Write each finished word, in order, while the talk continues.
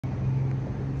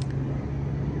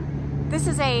This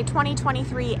is a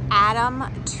 2023 Adam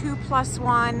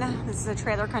 2+1. This is a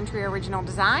Trailer Country original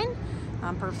design,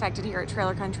 perfected here at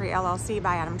Trailer Country LLC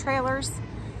by Adam Trailers.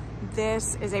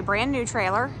 This is a brand new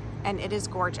trailer and it is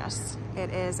gorgeous. It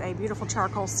is a beautiful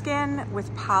charcoal skin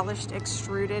with polished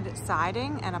extruded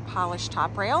siding and a polished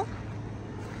top rail,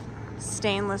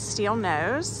 stainless steel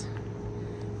nose,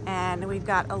 and we've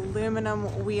got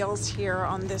aluminum wheels here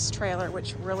on this trailer,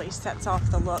 which really sets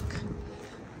off the look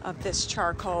of this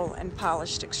charcoal and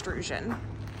polished extrusion.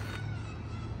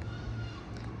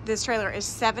 This trailer is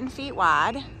 7 feet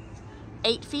wide,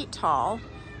 8 feet tall,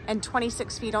 and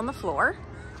 26 feet on the floor.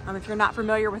 If you're not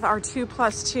familiar with our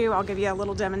 2+2, I'll give you a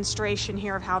little demonstration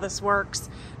here of how this works.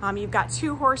 You've got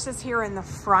 2 horses here in the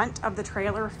front of the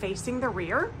trailer facing the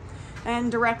rear,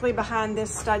 and directly behind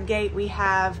this stud gate we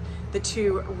have the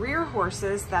 2 rear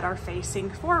horses that are facing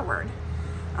forward.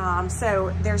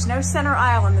 So there's no center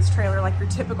aisle in this trailer like your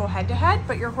typical head-to-head,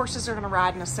 but your horses are going to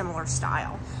ride in a similar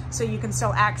style. So you can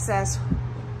still access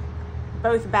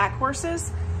both back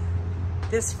horses,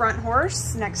 this front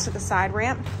horse next to the side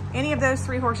ramp. Any of those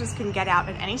 3 horses can get out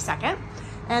at any second.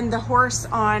 And the horse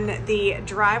on the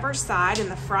driver's side in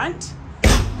the front,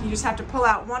 you just have to pull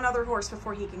out one other horse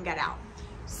before he can get out.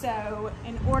 So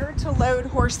in order to load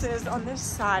horses on this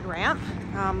side ramp,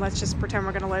 let's just pretend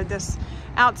we're going to load this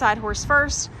outside horse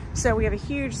first. So we have a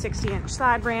huge 60-inch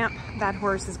side ramp. That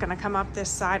horse is going to come up this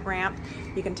side ramp.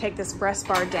 You can take this breast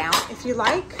bar down if you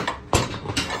like,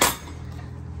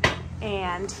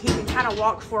 and he can kind of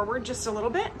walk forward just a little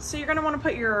bit. So you're going to want to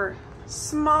put your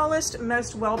smallest,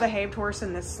 most well-behaved horse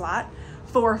in this slot.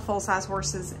 4 full-size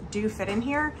horses do fit in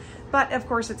here, but of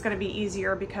course it's going to be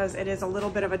easier because it is a little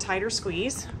bit of a tighter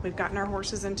squeeze. We've gotten our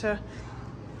horses into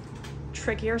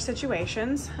trickier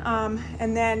situations,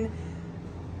 and then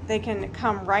they can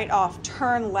come right off,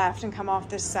 turn left and come off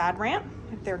this side ramp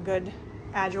if they're good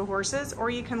agile horses, or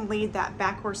you can lead that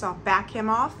back horse off, back him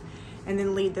off, and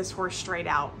then lead this horse straight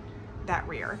out that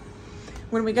rear.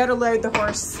 When we go to load the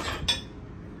horse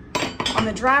on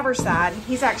the driver's side,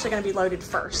 he's actually going to be loaded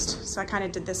first. So I kind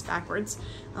of did this backwards,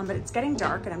 but it's getting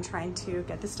dark and I'm trying to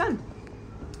get this done.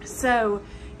 So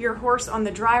your horse on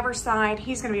the driver's side,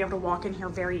 he's going to be able to walk in here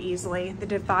very easily. The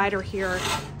divider here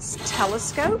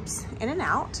telescopes in and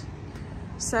out.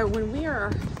 So when we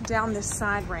are down this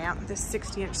side ramp, this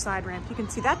 60-inch side ramp, you can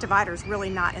see that divider is really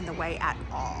not in the way at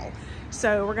all.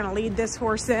 So we're going to lead this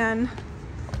horse in.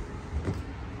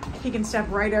 He can step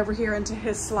right over here into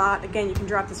his slot. Again, you can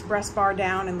drop this breast bar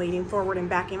down and lead him forward and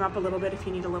back him up a little bit if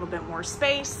you need a little bit more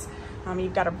space.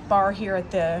 You've got a bar here at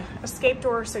the escape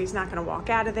door, so he's not going to walk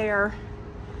out of there.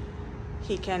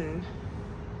 He can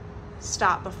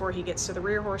stop before he gets to the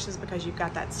rear horses because you've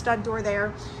got that stud door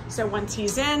there. So once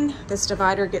he's in, this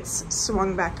divider gets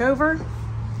swung back over.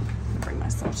 Bring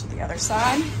myself to the other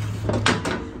side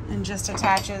and just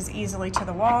attaches easily to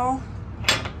the wall.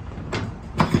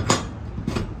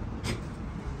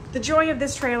 The joy of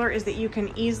this trailer is that you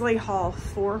can easily haul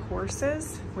 4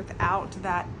 horses without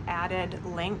that added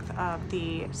length of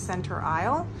the center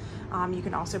aisle. You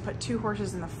can also put 2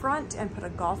 horses in the front and put a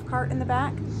golf cart in the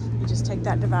back. You just take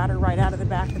that divider right out of the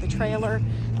back of the trailer.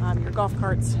 Your golf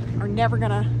carts are never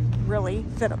gonna really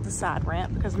fit up the side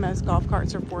ramp because most golf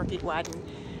carts are 4 feet wide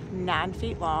and 9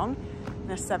 feet long.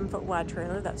 In a 7 foot wide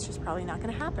trailer, that's just probably not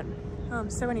gonna happen.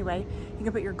 So anyway, you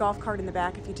can put your golf cart in the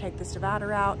back if you take this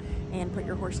divider out and put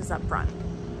your horses up front.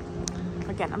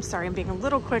 Again, I'm sorry I'm being a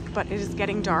little quick, but it is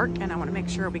getting dark and I want to make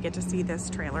sure we get to see this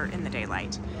trailer in the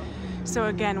daylight. So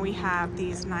again, we have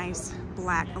these nice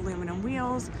black aluminum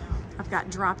wheels. I've got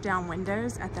drop down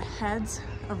windows at the heads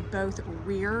of both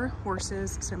rear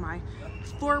horses. So my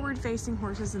forward facing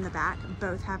horses in the back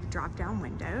both have drop down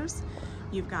windows.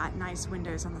 You've got nice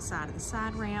windows on the side of the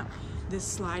side ramp. This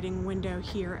sliding window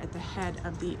here at the head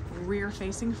of the rear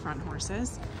facing front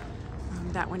horses.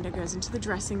 That window goes into the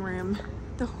dressing room.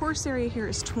 The horse area here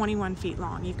is 21 feet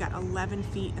long. You've got 11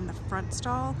 feet in the front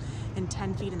stall and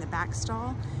 10 feet in the back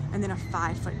stall, and then a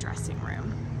 5-foot dressing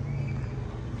room.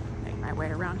 Make my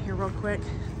way around here real quick.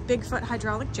 Bigfoot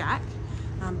hydraulic jack.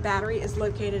 Battery is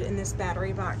located in this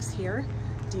battery box here.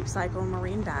 Deep cycle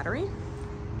marine battery.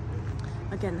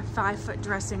 Again, the 5-foot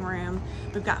dressing room.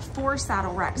 We've got 4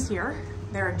 saddle racks here.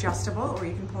 They're adjustable, or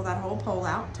you can pull that whole pole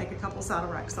out, take a couple saddle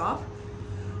racks off.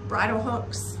 Bridle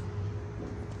hooks.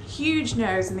 Huge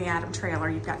nose in the Adam trailer.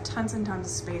 You've got tons and tons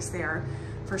of space there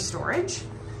for storage.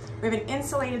 We have an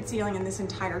insulated ceiling in this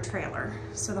entire trailer.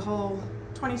 So the whole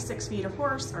 26 feet of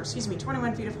horse, or excuse me,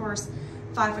 21 feet of horse,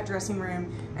 5-foot dressing room,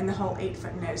 and the whole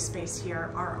 8-foot nose space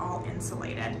here are all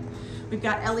insulated. We've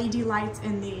got LED lights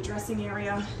in the dressing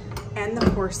area and the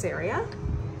horse area.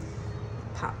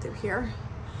 Pop through here.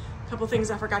 Couple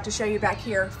things I forgot to show you back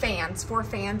here. Fans, 4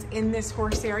 fans in this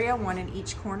horse area, 1 in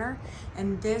each corner.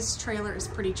 And this trailer is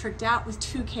pretty tricked out with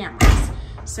 2 cameras.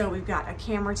 So we've got a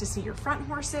camera to see your front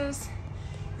horses,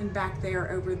 and back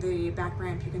there over the back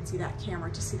ramp, you can see that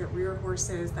camera to see the rear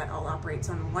horses. That all operates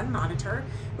on 1 monitor,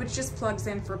 which just plugs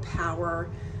in for power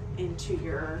into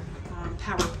your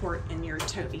power port in your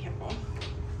tow vehicle.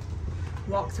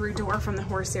 Walk through door from the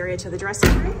horse area to the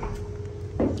dressing room.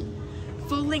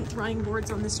 Full length running boards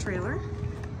on this trailer,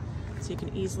 so you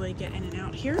can easily get in and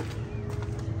out here.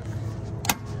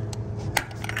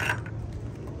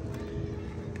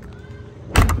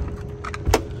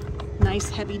 Nice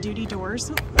heavy duty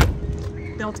doors,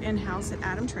 built in-house at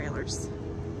Adam Trailers.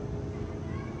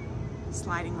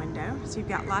 Sliding window, so you've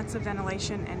got lots of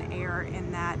ventilation and air in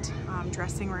that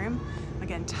dressing room.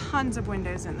 Again, tons of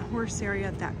windows in the horse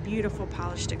area, that beautiful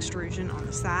polished extrusion on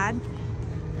the side.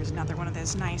 There's another one of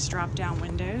those nice drop-down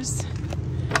windows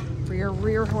for your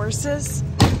rear horses.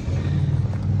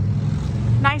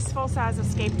 Nice full-size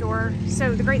escape door.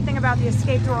 So the great thing about the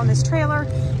escape door on this trailer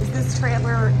is this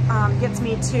trailer gets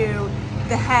me to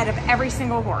the head of every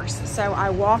single horse. So I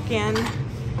walk in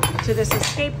to this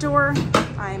escape door.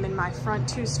 I am in my front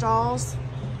 2 stalls,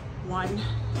 1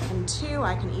 and 2.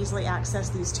 I can easily access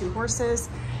these 2 horses.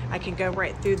 I can go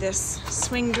right through this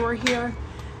swing door here,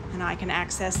 and I can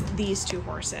access these 2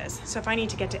 horses. So if I need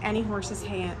to get to any horse's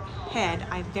head,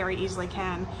 I very easily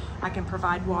can. I can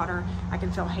provide water, I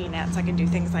can fill hay nets, I can do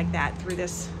things like that through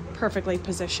this perfectly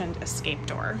positioned escape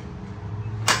door.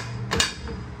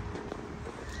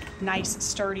 Nice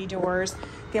sturdy doors.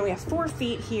 Then we have 4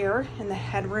 feet here in the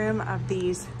headroom of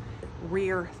these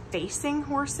rear facing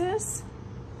horses,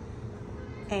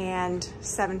 and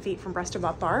 7 feet from breast to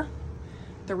butt bar.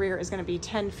 The rear is going to be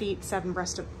 10 feet, 7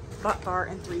 breast to butt bar,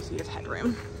 and 3 feet of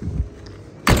headroom.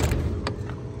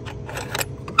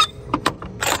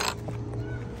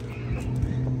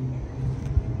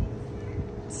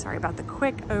 Sorry about the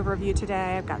quick overview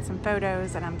today. I've got some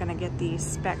photos and I'm going to get the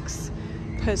specs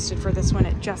posted for this one.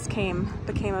 It just became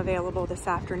available this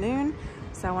afternoon,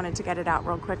 so I wanted to get it out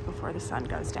real quick before the sun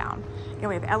goes down. Again,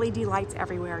 we have LED lights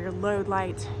everywhere. Your load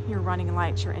lights, your running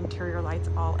lights, your interior lights,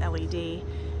 all LED.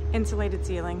 Insulated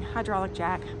ceiling, hydraulic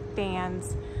jack,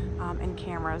 fans, and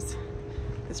cameras.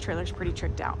 This trailer's pretty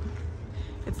tricked out.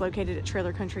 It's located at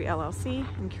Trailer Country LLC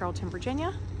in Carrollton,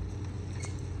 Virginia.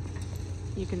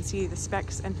 You can see the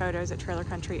specs and photos at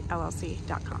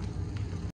trailercountryllc.com.